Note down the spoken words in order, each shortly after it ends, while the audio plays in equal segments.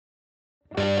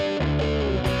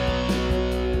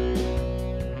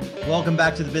Welcome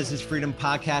back to the Business Freedom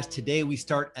Podcast. Today, we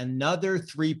start another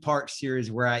three-part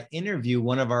series where I interview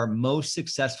one of our most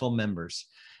successful members.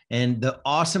 And the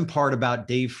awesome part about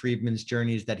Dave Friedman's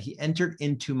journey is that he entered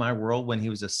into my world when he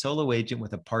was a solo agent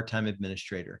with a part-time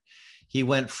administrator. He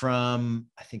went from,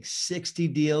 I think, 60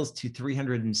 deals to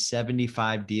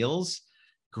 375 deals,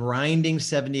 grinding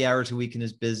 70 hours a week in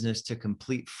his business to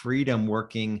complete freedom,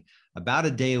 working about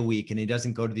a day a week, and he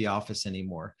doesn't go to the office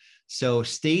anymore. So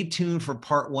stay tuned for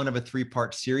part one of a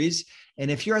three-part series. And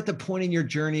if you're at the point in your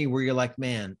journey where you're like,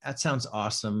 man, that sounds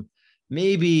awesome,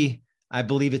 maybe I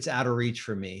believe it's out of reach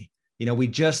for me. You know, we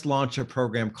just launched a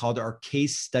program called our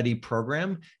Case Study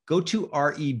Program. Go to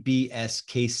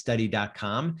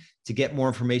rebscasestudy.com to get more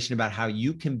information about how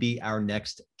you can be our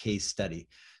next case study.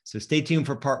 So stay tuned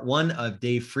for part one of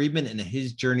Dave Friedman and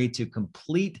his journey to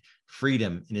complete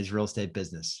freedom in his real estate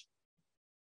business.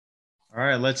 All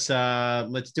right, let's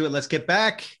do it. Let's get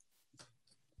back.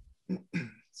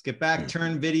 Let's get back,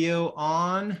 turn video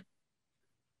on.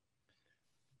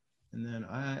 And then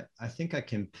I think I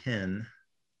can pin.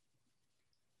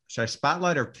 Should I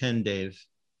spotlight or pin Dave?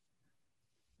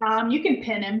 You can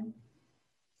pin him.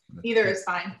 Either is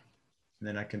fine. And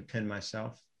then I can pin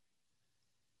myself.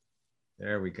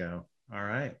 There we go. All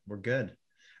right, we're good.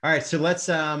 All right, so let's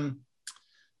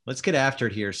get after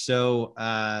it here.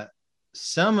 So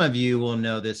some of you will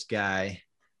know this guy,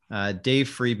 Dave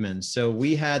Friedman. So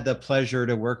we had the pleasure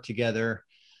to work together,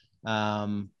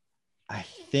 I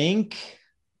think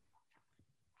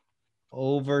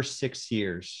over 6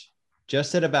 years,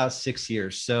 just at about 6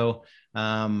 years. So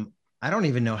I don't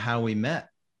even know how we met.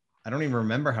 I don't even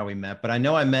remember how we met, but I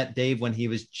know I met Dave when he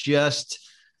was just,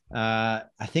 I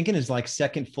think in his like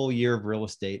second full year of real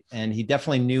estate. And he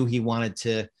definitely knew he wanted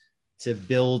to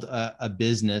build a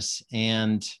business.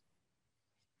 And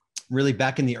really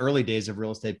back in the early days of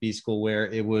Real Estate B School, where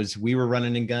it was, we were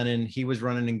running and gunning, he was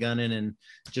running and gunning, and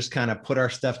just kind of put our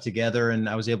stuff together. And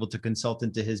I was able to consult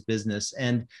into his business.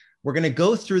 And we're going to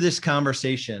go through this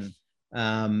conversation.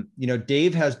 You know,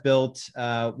 Dave has built,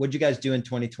 what'd you guys do in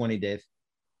 2020, Dave?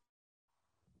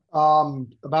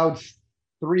 About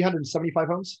 375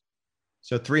 homes.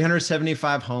 So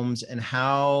 375 homes. And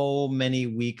how many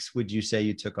weeks would you say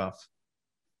you took off?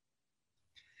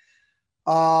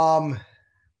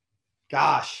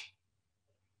 Gosh,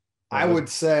 I would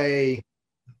say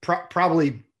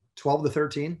probably 12 to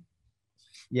 13.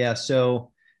 Yeah.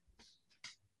 So,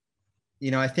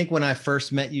 you know, I think when I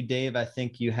first met you, Dave, I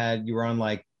think you were on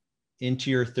like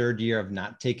into your third year of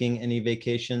not taking any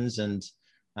vacations and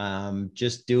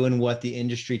just doing what the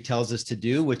industry tells us to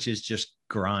do, which is just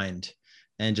grind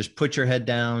and just put your head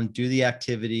down, do the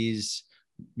activities,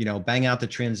 you know, bang out the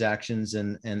transactions,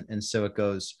 and so it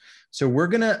goes. So we're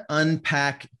going to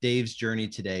unpack Dave's journey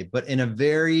today, but in a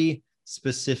very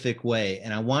specific way.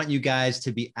 And I want you guys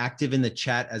to be active in the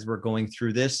chat as we're going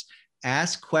through this.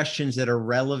 Ask questions that are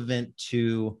relevant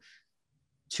to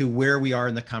where we are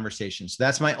in the conversation. So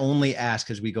that's my only ask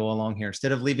as we go along here.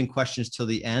 Instead of leaving questions till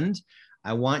the end,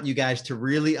 I want you guys to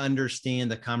really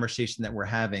understand the conversation that we're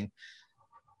having.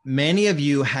 Many of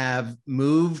you have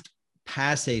moved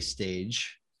past a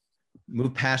stage,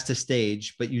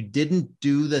 but you didn't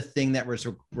do the thing that was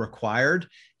required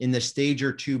in the stage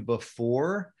or two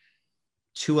before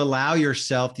to allow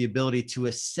yourself the ability to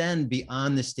ascend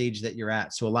beyond the stage that you're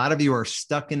at. So a lot of you are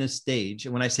stuck in a stage.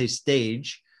 And when I say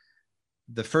stage,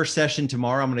 the first session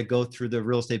tomorrow, I'm going to go through the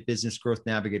Real Estate Business Growth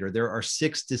Navigator. There are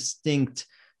 6 distinct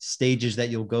stages that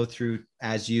you'll go through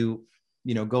as you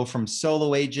go from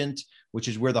solo agent, which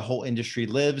is where the whole industry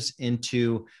lives,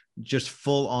 into just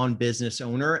full on business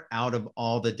owner out of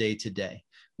all the day to day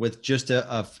with just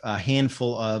a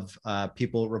handful of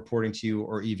people reporting to you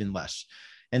or even less.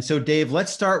 And so Dave,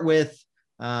 let's start with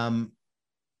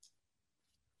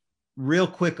real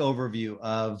quick overview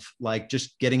of like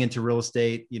just getting into real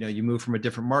estate. You know, you moved from a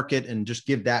different market, and just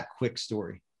give that quick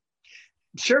story.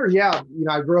 Sure. Yeah. You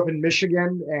know, I grew up in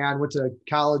Michigan and went to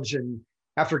college, and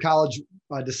after college,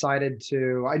 I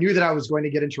knew that I was going to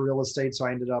get into real estate. So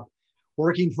I ended up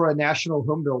working for a national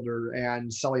home builder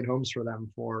and selling homes for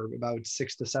them for about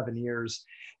 6 to 7 years.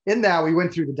 In that, we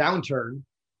went through the downturn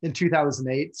in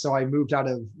 2008. So I moved out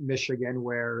of Michigan,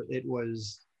 where it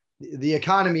was the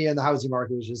economy and the housing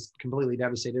market was just completely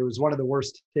devastated. It was one of the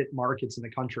worst hit markets in the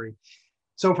country.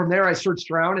 So from there, I searched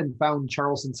around and found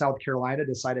Charleston, South Carolina,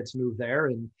 decided to move there,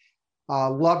 and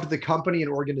loved the company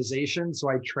and organization. So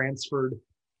I transferred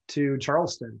to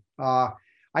Charleston.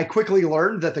 I quickly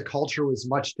learned that the culture was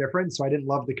much different. So I didn't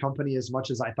love the company as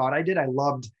much as I thought I did. I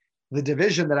loved the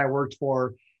division that I worked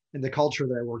for and the culture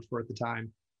that I worked for at the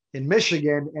time. In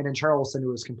Michigan and in Charleston, it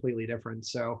was completely different.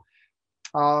 So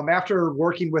After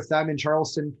working with them in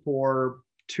Charleston for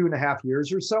 2.5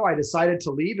 years or so, I decided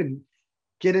to leave and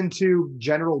get into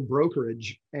general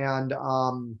brokerage. And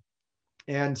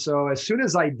so as soon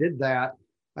as I did that,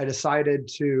 I decided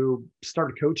to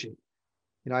start coaching.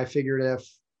 I figured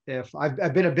if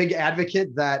I've been a big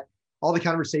advocate that all the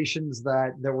conversations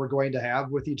that we're going to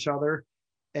have with each other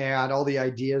and all the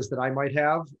ideas that I might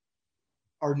have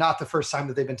are not the first time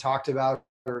that they've been talked about,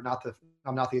 or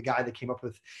I'm not the guy that came up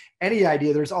with any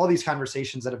idea. There's all these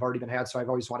conversations that have already been had. So I've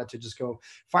always wanted to just go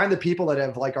find the people that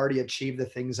have like already achieved the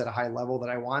things at a high level that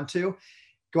I want to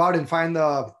go out and find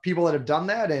the people that have done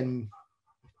that and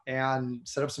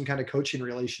set up some kind of coaching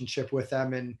relationship with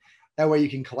them. And that way you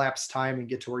can collapse time and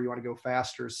get to where you want to go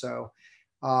faster. So,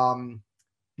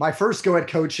 my first go at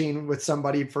coaching with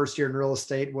somebody first year in real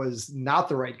estate was not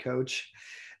the right coach.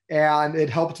 And it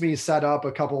helped me set up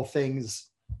a couple of things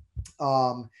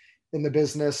in the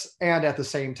business. And at the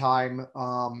same time,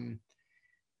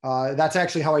 that's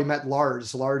actually how I met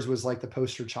Lars. Lars was like the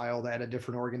poster child at a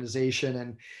different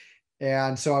organization.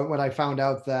 And so when I found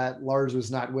out that Lars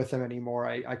was not with him anymore,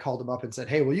 I called him up and said,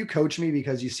 "Hey, will you coach me?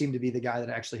 Because you seem to be the guy that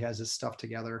actually has his stuff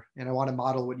together. And I want to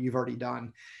model what you've already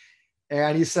done."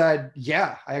 And he said,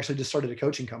 "Yeah, I actually just started a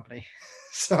coaching company."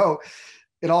 So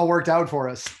it all worked out for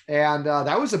us. And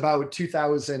that was about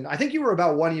 2000. I think you were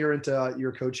about 1 year into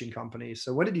your coaching company.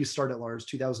 So when did you start at Lars?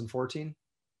 2014?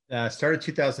 Started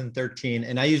 2013,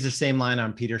 and I used the same line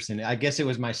on Peterson. I guess it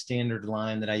was my standard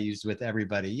line that I used with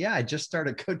everybody. Yeah, I just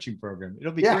started a coaching program.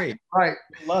 It'll be great. Right.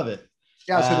 Love it.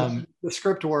 Yeah. So the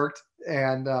script worked.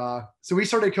 And so we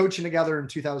started coaching together in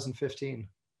 2015.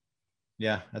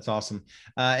 Yeah, that's awesome.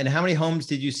 And how many homes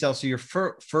did you sell? So your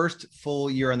first full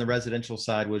year on the residential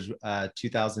side was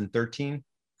 2013?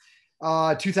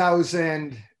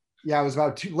 2000. Yeah, it was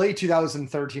about late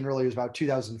 2013. Really, it was about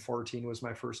 2014 was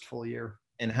my first full year.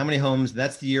 And how many homes?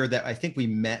 That's the year that I think we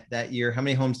met that year. How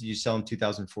many homes did you sell in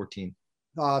 2014?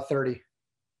 30.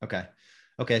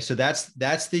 Okay. So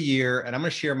that's the year. And I'm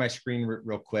going to share my screen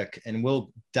real quick, and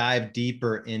we'll dive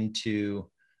deeper into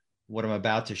what I'm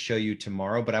about to show you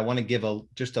tomorrow. But I want to give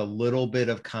just a little bit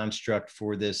of construct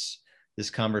for this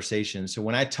conversation. So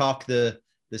when I talk the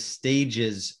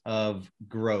stages of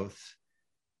growth,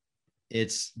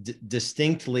 it's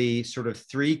distinctly sort of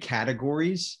 3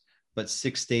 categories, but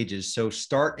 6 stages. So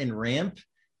start and ramp,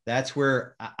 that's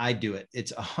where I do it.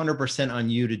 It's 100% on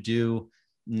you to do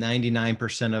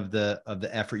 99% of the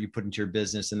effort you put into your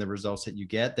business and the results that you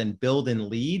get. Then build and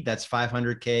lead, that's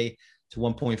 500K to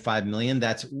 1.5 million.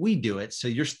 That's we do it. So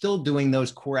you're still doing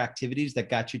those core activities that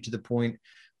got you to the point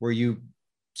where you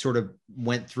sort of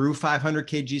went through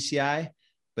 500K GCI.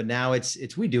 But now it's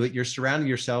we do it. You're surrounding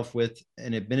yourself with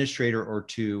an administrator or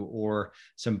 2, or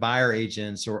some buyer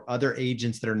agents or other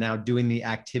agents that are now doing the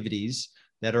activities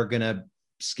that are going to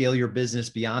scale your business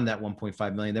beyond that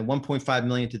 1.5 million. Then 1.5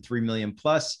 million to 3 million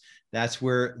plus, that's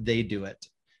where they do it.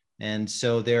 And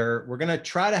so we're going to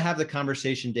try to have the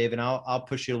conversation, Dave, and I'll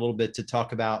push you a little bit to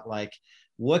talk about like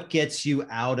what gets you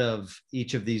out of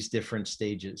each of these different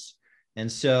stages. And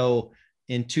so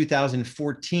in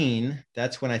 2014,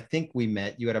 that's when I think we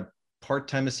met. You had a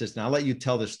part-time assistant. I'll let you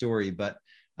tell the story, but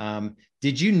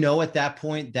did you know at that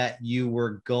point that you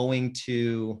were going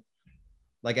to,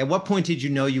 like, at what point did you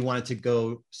know you wanted to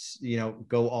go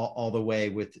all the way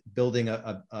with building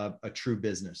a true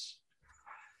business?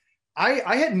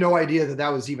 I had no idea that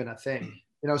was even a thing.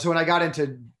 So when I got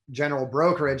into general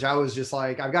brokerage, I was just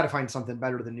like, I've got to find something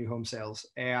better than new home sales.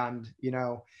 And,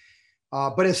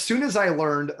 but as soon as I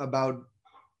learned about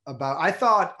I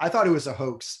thought it was a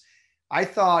hoax. I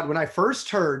thought when I first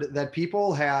heard that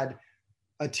people had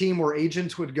a team where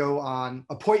agents would go on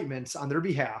appointments on their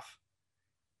behalf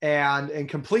and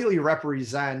completely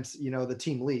represent, the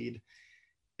team lead,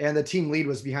 and the team lead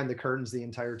was behind the curtains the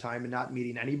entire time and not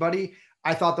meeting anybody,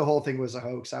 I thought the whole thing was a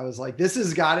hoax. I was like, and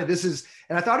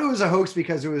I thought it was a hoax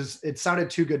because it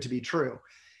sounded too good to be true.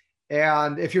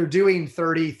 And if you're doing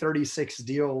 30, 36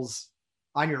 deals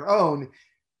on your own,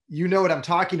 you know what I'm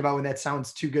talking about when that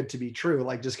sounds too good to be true,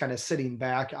 like just kind of sitting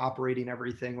back, operating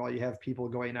everything while you have people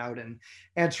going out and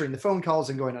answering the phone calls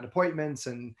and going on appointments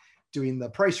and doing the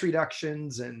price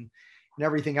reductions and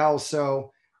everything else.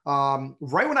 So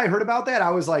right when I heard about that,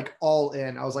 I was like all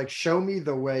in. I was like, show me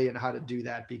the way and how to do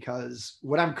that, because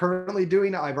what I'm currently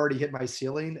doing, I've already hit my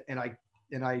ceiling and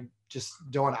I just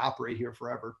don't want to operate here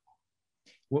forever.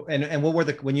 And what were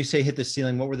when you say hit the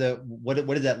ceiling, what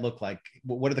did that look like?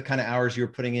 What are the kind of hours you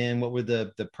were putting in? What were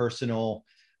the personal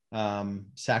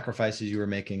sacrifices you were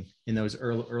making in those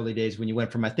early days when you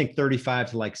went from, I think,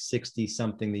 35 to like 60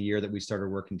 something the year that we started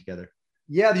working together?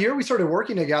 Yeah, the year we started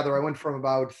working together, I went from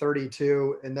about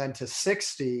 32 and then to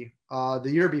 60. The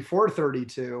year before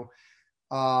 32,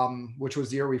 which was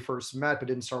the year we first met, but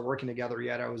didn't start working together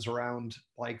yet, I was around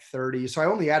like 30. So I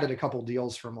only added a couple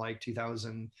deals from like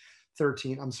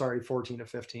 2013, I'm sorry, 14 to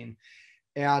 15.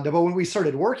 And but when we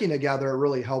started working together, it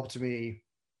really helped me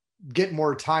get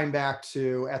more time back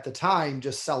to, at the time,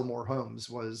 just sell more homes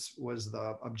was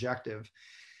the objective.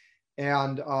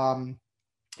 And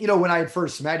when I had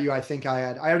first met you, I think I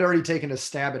had already taken a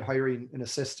stab at hiring an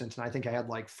assistant, and I think I had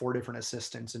like 4 different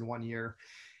assistants in 1 year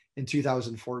in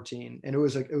 2014, and it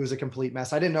was a complete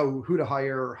mess. I didn't know who to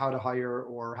hire or how to hire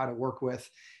or how to work with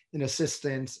an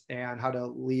assistant and how to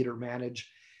lead or manage.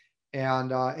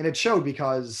 And it showed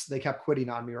because they kept quitting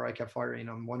on me or I kept firing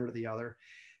them, one or the other.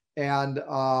 But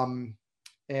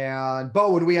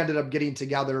when we ended up getting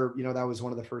together, that was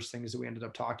one of the first things that we ended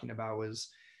up talking about was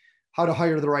how to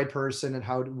hire the right person and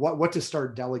what to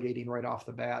start delegating right off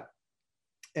the bat.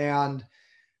 And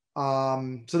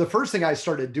so the first thing I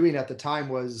started doing at the time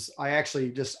was I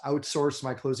actually just outsourced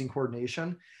my closing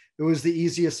coordination. It was the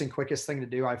easiest and quickest thing to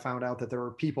do. I found out that there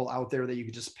were people out there that you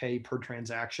could just pay per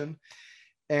transaction.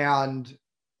 And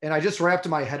I just wrapped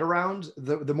my head around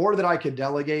the more that I could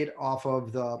delegate off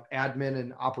of the admin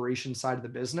and operation side of the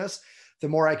business, the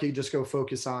more I could just go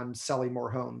focus on selling more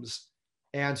homes.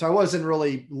 And so I wasn't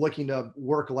really looking to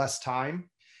work less time.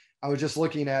 I was just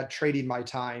looking at trading my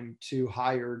time to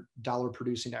higher dollar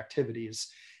producing activities.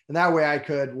 And that way I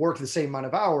could work the same amount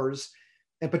of hours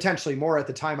and potentially more. At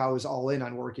the time, I was all in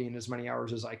on working as many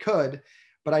hours as I could,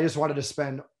 but I just wanted to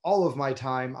spend all of my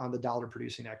time on the dollar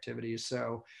producing activities.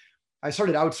 So I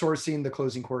started outsourcing the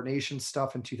closing coordination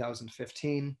stuff in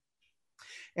 2015.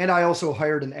 And I also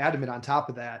hired an admin on top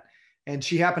of that. And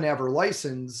she happened to have her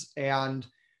license. And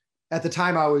at the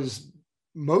time, I was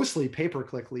mostly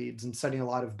pay-per-click leads and setting a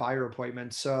lot of buyer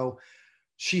appointments. So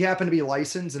she happened to be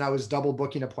licensed, and I was double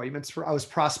booking appointments I was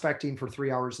prospecting for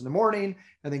 3 hours in the morning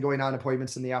and then going on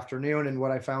appointments in the afternoon. And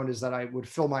what I found is that I would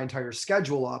fill my entire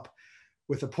schedule up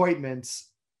with appointments,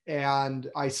 and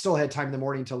I still had time in the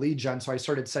morning to lead gen. So I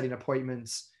started setting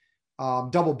appointments,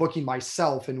 double booking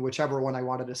myself, and whichever one I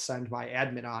wanted to send my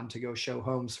admin on to go show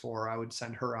homes for, I would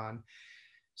send her on.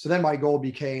 So then my goal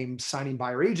became signing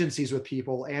buyer agencies with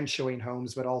people and showing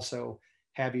homes, but also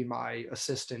having my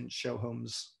assistant show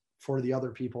homes for the other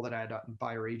people that I had in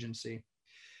buyer agency.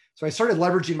 So I started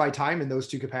leveraging my time in those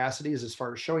two capacities as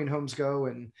far as showing homes go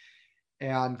and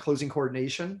closing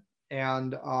coordination.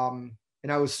 And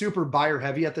I was super buyer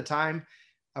heavy at the time.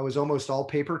 I was almost all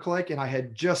pay-per-click, and I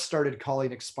had just started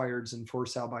calling expireds and for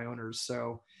sale by owners.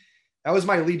 So that was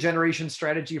my lead generation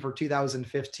strategy for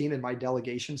 2015 and my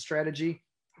delegation strategy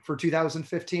for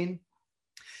 2015.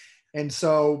 And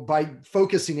so by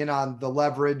focusing in on the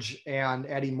leverage and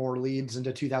adding more leads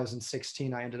into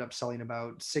 2016, I ended up selling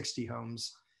about 60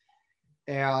 homes.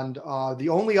 And the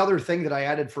only other thing that I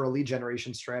added for a lead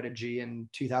generation strategy in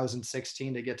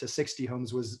 2016 to get to 60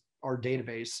 homes was our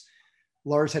database.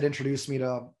 Lars had introduced me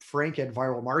to Frank at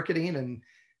Viral Marketing, and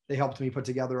they helped me put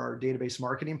together our database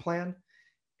marketing plan.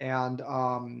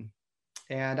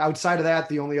 And outside of that,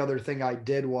 the only other thing I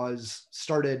did was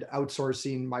started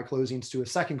outsourcing my closings to a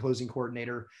second closing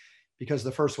coordinator, because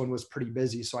the first one was pretty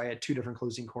busy. So I had 2 different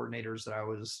closing coordinators that I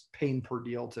was paying per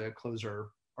deal to close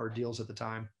our deals at the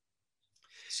time.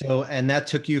 So, and that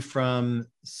took you from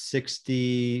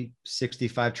 60,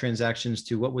 65 transactions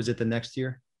to what was it the next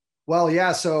year? Well,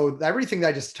 yeah. So everything that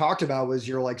I just talked about was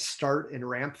your like start and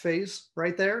ramp phase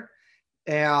right there.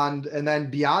 And then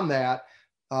beyond that,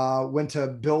 went to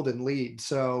build and lead.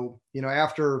 So,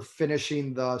 after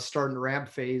finishing the start and ramp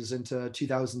phase into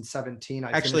 2017,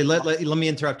 Actually, let me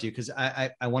interrupt you, because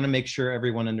I want to make sure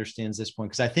everyone understands this point,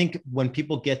 because I think when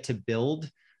people get to build,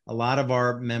 a lot of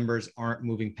our members aren't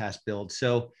moving past build.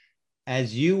 So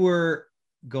as you were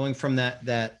going from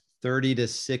that 30 to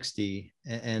 60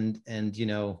 and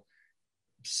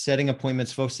setting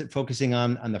appointments, focusing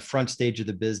on the front stage of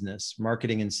the business,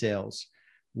 marketing and sales,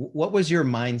 what was your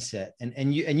mindset? And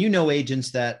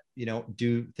agents that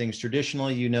do things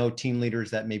traditionally, team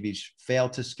leaders that maybe fail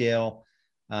to scale.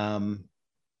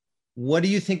 What do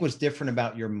you think was different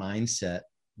about your mindset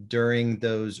during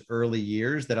those early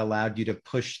years that allowed you to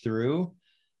push through?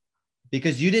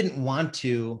 Because you didn't want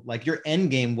to, like, your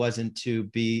end game wasn't to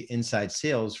be inside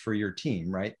sales for your team,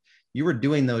 right? You were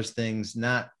doing those things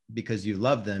not because you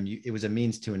loved them. It was a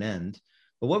means to an end.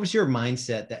 But what was your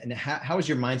mindset and how is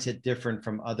your mindset different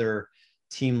from other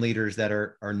team leaders that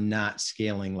are not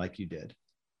scaling like you did?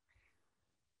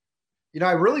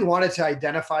 I really wanted to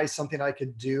identify something I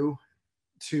could do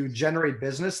to generate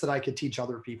business that I could teach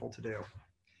other people to do.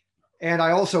 And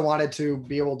I also wanted to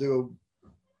be able to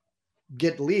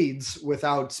get leads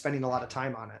without spending a lot of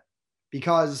time on it.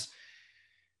 Because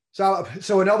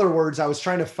so in other words, I was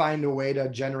trying to find a way to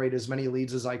generate as many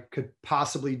leads as I could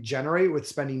possibly generate with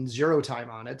spending zero time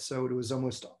on it. So it was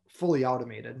almost fully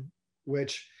automated,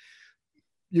 which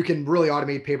you can really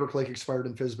automate pay-per-click, expired,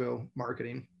 and FSBO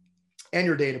marketing and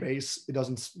your database. It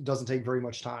doesn't take very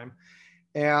much time.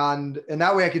 And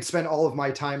that way I could spend all of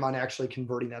my time on actually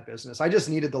converting that business. I just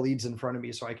needed the leads in front of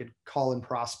me so I could call and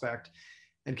prospect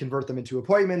and convert them into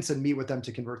appointments and meet with them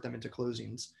to convert them into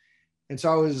closings. And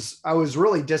so I was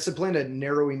really disciplined at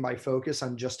narrowing my focus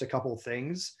on just a couple of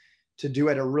things to do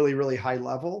at a really, really high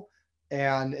level,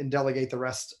 and delegate the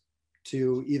rest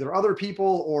to either other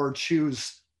people or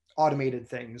choose automated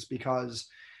things, because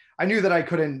I knew that I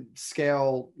couldn't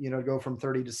scale, go from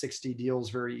 30 to 60 deals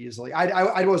very easily.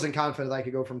 I wasn't confident I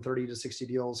could go from 30 to 60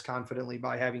 deals confidently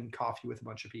by having coffee with a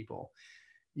bunch of people,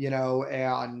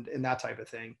 and that type of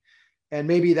thing. And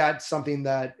maybe that's something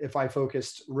that if I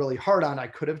focused really hard on, I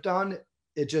could have done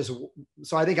it.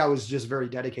 So I think I was just very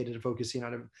dedicated to focusing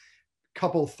on a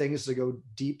couple things to go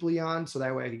deeply on, so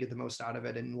that way I could get the most out of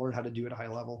it and learn how to do it at a high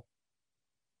level.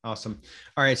 Awesome.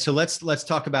 All right. So let's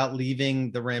talk about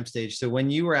leaving the ramp stage. So when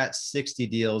you were at 60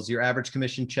 deals, your average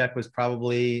commission check was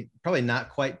probably not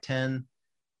quite 10,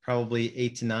 probably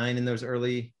 8 to 9 in those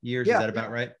early years. Yeah, is that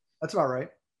about right? That's about right.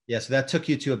 Yeah. So that took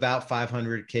you to about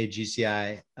 500K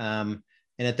GCI. And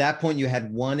at that point you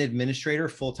had one administrator,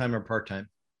 full-time or part-time?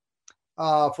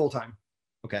 Full-time.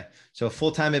 Okay. So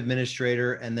full-time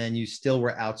administrator, and then you still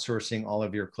were outsourcing all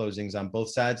of your closings on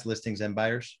both sides, listings and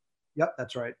buyers? Yep,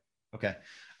 that's right. Okay.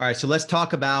 All right. So let's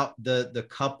talk about the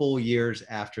couple years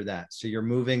after that. So you're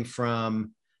moving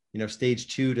from,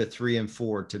 stage 2 to 3 and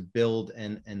 4 to build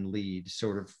and lead,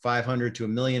 sort of 500 to $1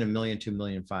 million, $1 million to $1.5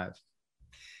 million.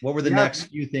 What were the next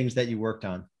few things that you worked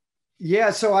on?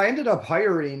 Yeah. So I ended up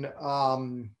hiring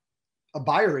a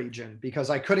buyer agent because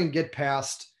I couldn't get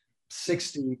past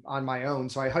 60 on my own.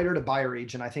 So I hired a buyer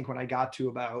agent. I think when I got to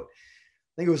about,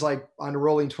 I think it was like on a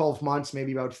rolling 12 months,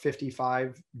 maybe about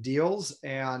 55 deals.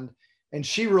 And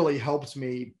she really helped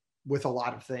me with a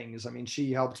lot of things. I mean,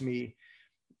 she helped me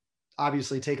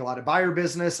obviously take a lot of buyer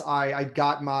business. I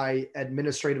got my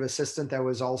administrative assistant that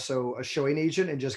was also a showing agent and just